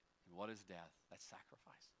 And what is death? That's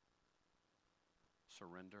sacrifice.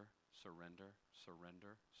 Surrender, surrender,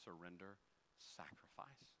 surrender, surrender, sacrifice.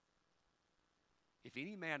 If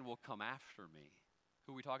any man will come after me,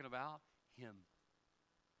 who are we talking about? Him.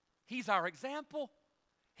 He's our example.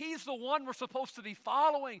 He's the one we're supposed to be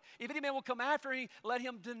following. If any man will come after me, let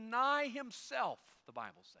him deny himself, the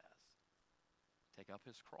Bible says. Take up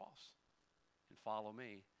his cross and follow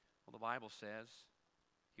me. Well, the Bible says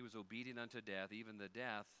he was obedient unto death, even the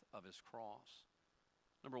death of his cross.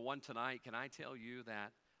 Number one, tonight, can I tell you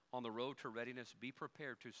that on the road to readiness, be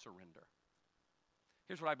prepared to surrender.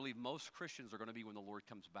 Here's what I believe most Christians are going to be when the Lord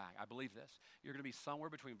comes back. I believe this. You're going to be somewhere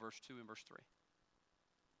between verse 2 and verse 3.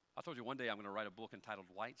 I told you one day I'm going to write a book entitled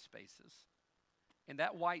White Spaces. In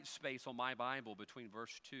that white space on my Bible between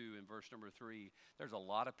verse 2 and verse number 3, there's a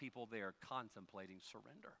lot of people there contemplating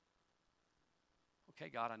surrender. Okay,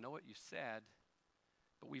 God, I know what you said,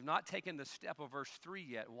 but we've not taken the step of verse 3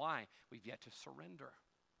 yet. Why? We've yet to surrender.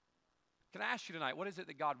 Can I ask you tonight, what is it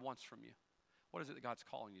that God wants from you? What is it that God's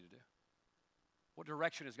calling you to do? What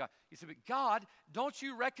direction is God? You say, but God, don't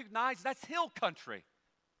you recognize that's hill country?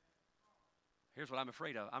 Here's what I'm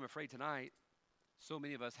afraid of. I'm afraid tonight so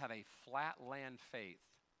many of us have a flatland faith.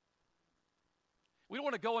 We don't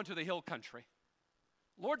want to go into the hill country.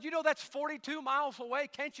 Lord, you know that's 42 miles away.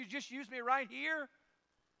 Can't you just use me right here?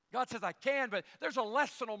 God says, I can, but there's a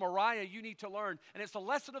lesson on Moriah you need to learn, and it's a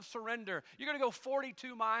lesson of surrender. You're going to go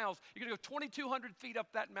 42 miles. You're going to go 2,200 feet up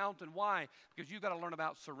that mountain. Why? Because you've got to learn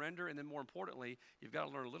about surrender, and then more importantly, you've got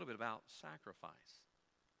to learn a little bit about sacrifice.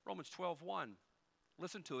 Romans 12:1.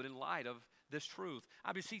 Listen to it in light of this truth.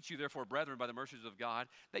 I beseech you, therefore, brethren, by the mercies of God,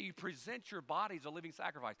 that you present your bodies a living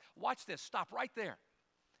sacrifice. Watch this. Stop right there.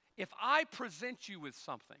 If I present you with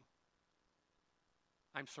something,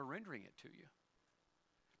 I'm surrendering it to you.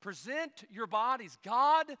 Present your bodies.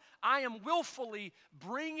 God, I am willfully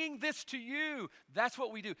bringing this to you. That's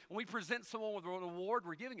what we do. When we present someone with an award,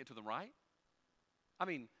 we're giving it to them, right? I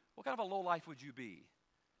mean, what kind of a lowlife would you be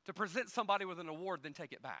to present somebody with an award, then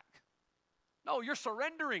take it back? No, you're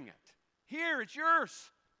surrendering it. Here, it's yours.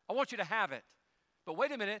 I want you to have it. But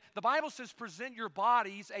wait a minute. The Bible says present your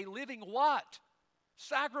bodies a living what?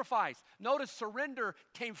 Sacrifice. Notice surrender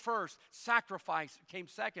came first. Sacrifice came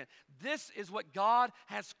second. This is what God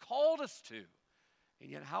has called us to. And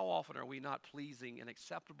yet how often are we not pleasing and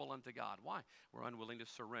acceptable unto God? Why? We're unwilling to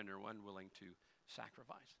surrender. We're unwilling to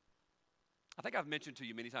sacrifice. I think I've mentioned to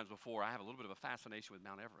you many times before, I have a little bit of a fascination with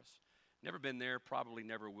Mount Everest. Never been there, probably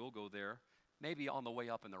never will go there. Maybe on the way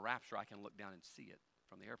up in the rapture, I can look down and see it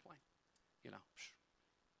from the airplane. You know,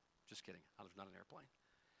 just kidding. I was not an airplane.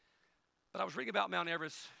 But I was reading about Mount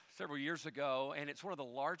Everest several years ago, and it's one of the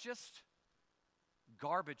largest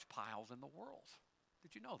garbage piles in the world.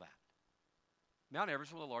 Did you know that? Mount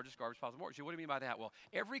Everest is one of the largest garbage piles in the world. So what do you mean by that? Well,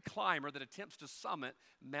 every climber that attempts to summit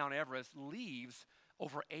Mount Everest leaves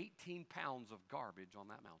over 18 pounds of garbage on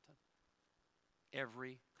that mountain.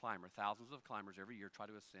 Every climber, thousands of climbers every year try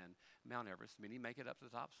to ascend Mount Everest. Many make it up to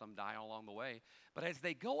the top, some die along the way. But as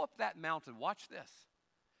they go up that mountain, watch this.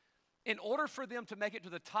 In order for them to make it to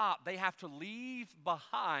the top, they have to leave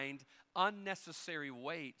behind unnecessary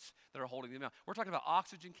weights that are holding them down. We're talking about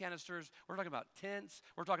oxygen canisters. We're talking about tents.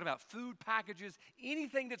 We're talking about food packages.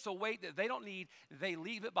 Anything that's a weight that they don't need, they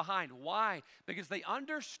leave it behind. Why? Because they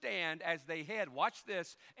understand as they head, watch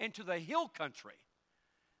this, into the hill country,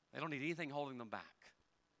 they don't need anything holding them back.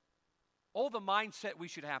 Oh, the mindset we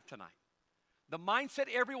should have tonight. The mindset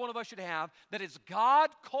every one of us should have, that as God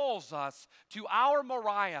calls us to our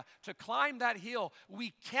Moriah, to climb that hill,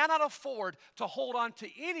 we cannot afford to hold on to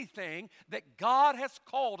anything that God has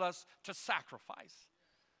called us to sacrifice.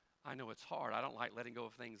 I know it's hard. I don't like letting go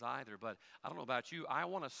of things either, but I don't know about you. I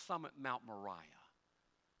want to summit Mount Moriah.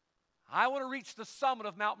 I want to reach the summit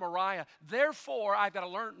of Mount Moriah. Therefore, I've got to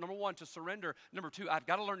learn, number one, to surrender. Number two, I've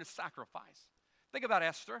got to learn to sacrifice. Think about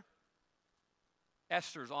Esther.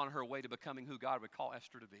 Esther's on her way to becoming who God would call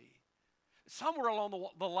Esther to be. Somewhere along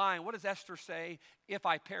the line, what does Esther say? If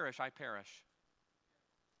I perish, I perish.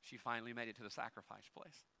 She finally made it to the sacrifice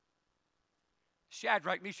place.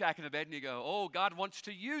 Shadrach, Meshach, and Abednego, oh, God wants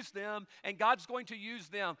to use them, and God's going to use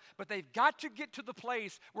them, but they've got to get to the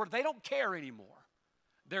place where they don't care anymore.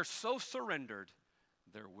 They're so surrendered,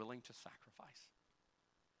 they're willing to sacrifice.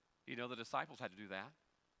 You know, the disciples had to do that.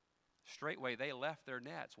 Straightway, they left their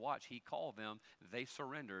nets. Watch, he called them, they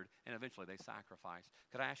surrendered, and eventually they sacrificed.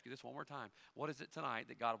 Could I ask you this one more time? What is it tonight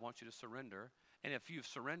that God wants you to surrender? And if you've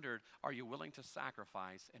surrendered, are you willing to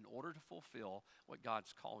sacrifice in order to fulfill what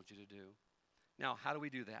God's called you to do? Now, how do we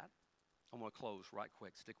do that? I'm going to close right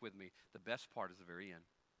quick. Stick with me. The best part is the very end.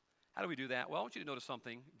 How do we do that? Well, I want you to notice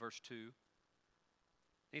something. Verse 2.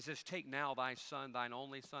 He says, take now thy son, thine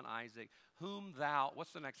only son Isaac, whom thou,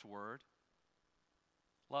 what's the next word?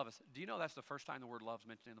 Lovest. Do you know that's the first time the word love is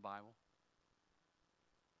mentioned in the Bible?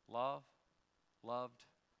 Love, loved,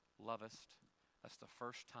 lovest. That's the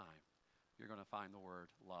first time you're going to find the word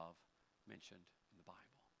love mentioned in the Bible.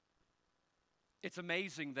 It's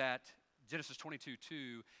amazing that Genesis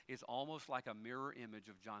 22:2 is almost like a mirror image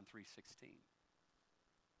of John 3:16.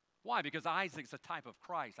 Why? Because Isaac's a type of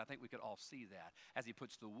Christ. I think we could all see that as he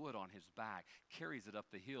puts the wood on his back, carries it up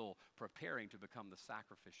the hill, preparing to become the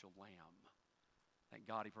sacrificial lamb. Thank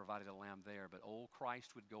God he provided a lamb there, but old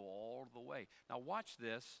Christ would go all the way. Now watch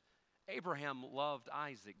this. Abraham loved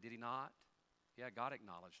Isaac, did he not? Yeah, God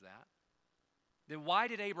acknowledged that. Then why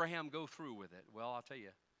did Abraham go through with it? Well, I'll tell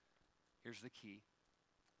you, here's the key.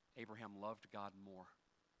 Abraham loved God more.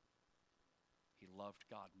 He loved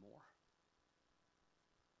God more.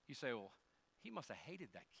 You say, well, he must have hated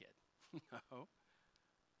that kid. No.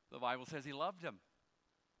 The Bible says he loved him.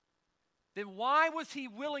 Then why was he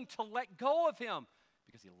willing to let go of him?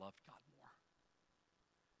 Because he loved God more.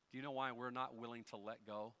 Do you know why we're not willing to let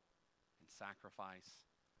go and sacrifice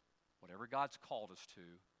whatever God's called us to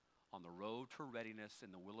on the road to readiness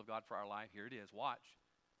in the will of God for our life? Here it is. Watch.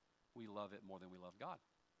 We love it more than we love God.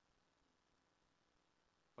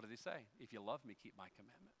 What did he say? If you love me, keep my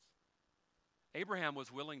commandments. Abraham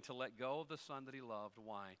was willing to let go of the son that he loved.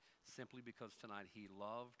 Why? Simply because tonight he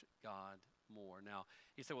loved God more. Now,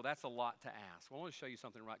 he said, well, that's a lot to ask. Well, I want to show you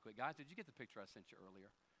something right quick. Guys, did you get the picture I sent you earlier?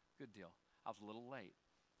 Good deal. I was a little late.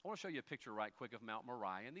 I want to show you a picture right quick of Mount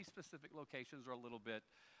Moriah, and these specific locations are a little bit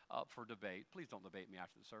up for debate. Please don't debate me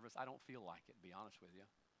after the service. I don't feel like it, to be honest with you.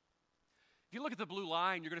 If you look at the blue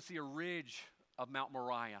line, you're going to see a ridge of Mount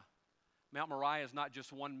Moriah. Mount Moriah is not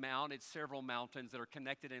just one mount, it's several mountains that are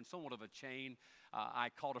connected in somewhat of a chain. I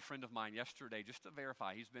called a friend of mine yesterday just to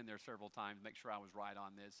verify. He's been there several times, make sure I was right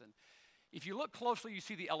on this. And if you look closely, you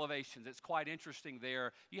see the elevations. It's quite interesting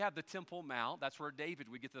there. You have the Temple Mount. That's where David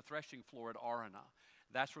would get the threshing floor at Arana.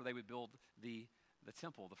 That's where they would build the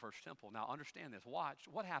temple, the first temple. Now understand this. Watch.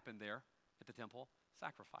 What happened there at the temple?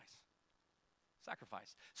 Sacrifice.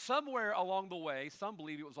 Sacrifice. Somewhere along the way, some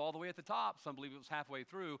believe it was all the way at the top, some believe it was halfway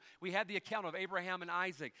through. We had the account of Abraham and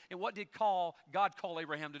Isaac. And what did God call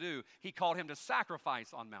Abraham to do? He called him to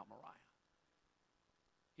sacrifice on Mount Moriah.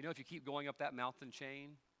 You know, if you keep going up that mountain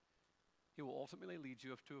chain, he will ultimately lead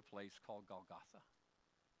you up to a place called Golgotha.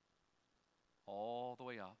 All the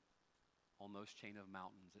way up on those chain of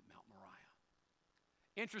mountains at Mount Moriah.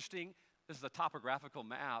 Interesting. This is a topographical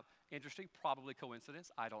map. Interesting, probably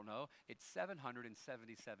coincidence. I don't know. It's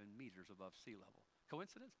 777 meters above sea level.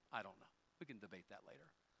 Coincidence? I don't know. We can debate that later.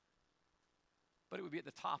 But it would be at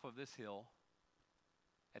the top of this hill,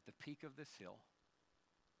 at the peak of this hill,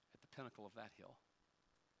 at the pinnacle of that hill.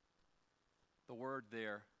 The word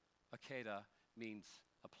there, Akedah, means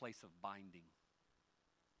a place of binding,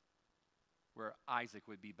 where Isaac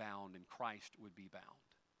would be bound and Christ would be bound.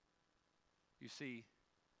 You see,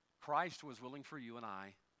 Christ was willing for you and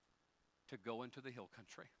I to go into the hill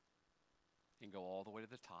country and go all the way to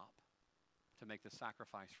the top to make the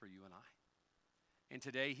sacrifice for you and I. And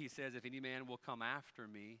today he says, if any man will come after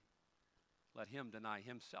me, let him deny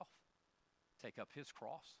himself, take up his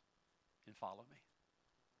cross, and follow me.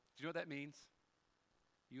 Do you know what that means?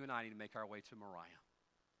 You and I need to make our way to Moriah.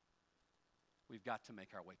 We've got to make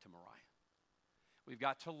our way to Moriah. We've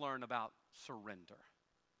got to learn about surrender.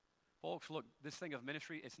 Folks, look, this thing of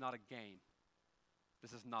ministry, it's not a game.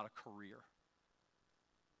 This is not a career.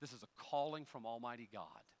 This is a calling from Almighty God.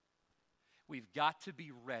 We've got to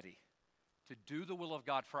be ready to do the will of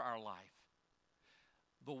God for our life.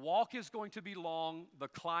 The walk is going to be long. The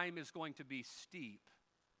climb is going to be steep.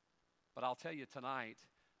 But I'll tell you tonight,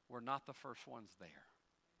 we're not the first ones there.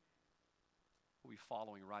 We'll be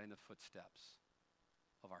following right in the footsteps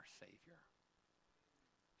of our Savior.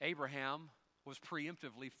 Abraham was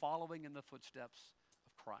preemptively following in the footsteps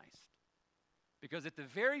of Christ. Because at the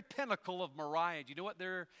very pinnacle of Moriah, do you know what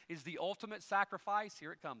there is the ultimate sacrifice?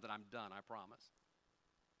 Here it comes, and I'm done, I promise.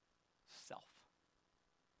 Self.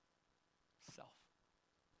 Self.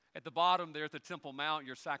 At the bottom there at the Temple Mount,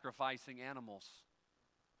 you're sacrificing animals.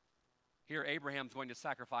 Here, Abraham's going to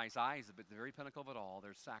sacrifice Isaac, but at the very pinnacle of it all,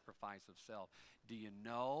 there's sacrifice of self. Do you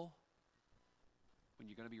know when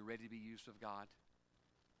you're going to be ready to be used of God?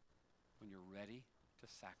 When you're ready to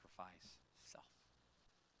sacrifice self.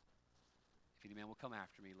 If any man will come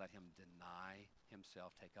after me, let him deny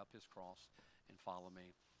himself, take up his cross, and follow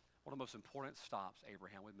me. One of the most important stops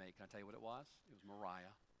Abraham would make, can I tell you what it was? It was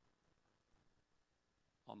Moriah.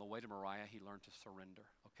 On the way to Moriah, he learned to surrender.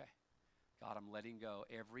 Okay, God, I'm letting go.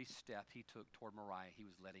 Every step he took toward Moriah, he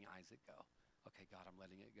was letting Isaac go. Okay, God, I'm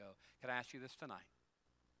letting it go. Can I ask you this tonight?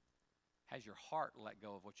 Has your heart let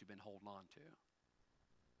go of what you've been holding on to?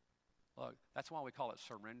 Look, that's why we call it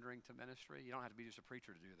surrendering to ministry. You don't have to be just a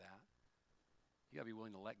preacher to do that. You got to be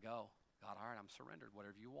willing to let go. God, all right, I'm surrendered.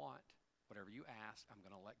 Whatever you want, whatever you ask, I'm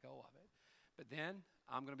going to let go of it. But then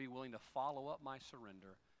I'm going to be willing to follow up my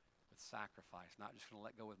surrender with sacrifice. Not just going to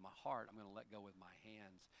let go with my heart. I'm going to let go with my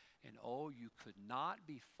hands. And oh, you could not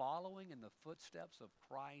be following in the footsteps of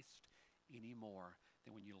Christ any more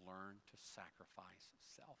than when you learn to sacrifice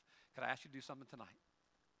self. Could I ask you to do something tonight?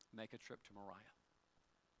 Make a trip to Moriah.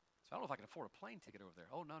 So I don't know if I can afford a plane ticket over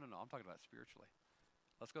there. Oh, no. I'm talking about spiritually.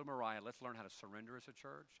 Let's go to Moriah. Let's learn how to surrender as a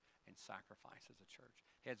church and sacrifice as a church.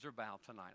 Heads are bowed tonight.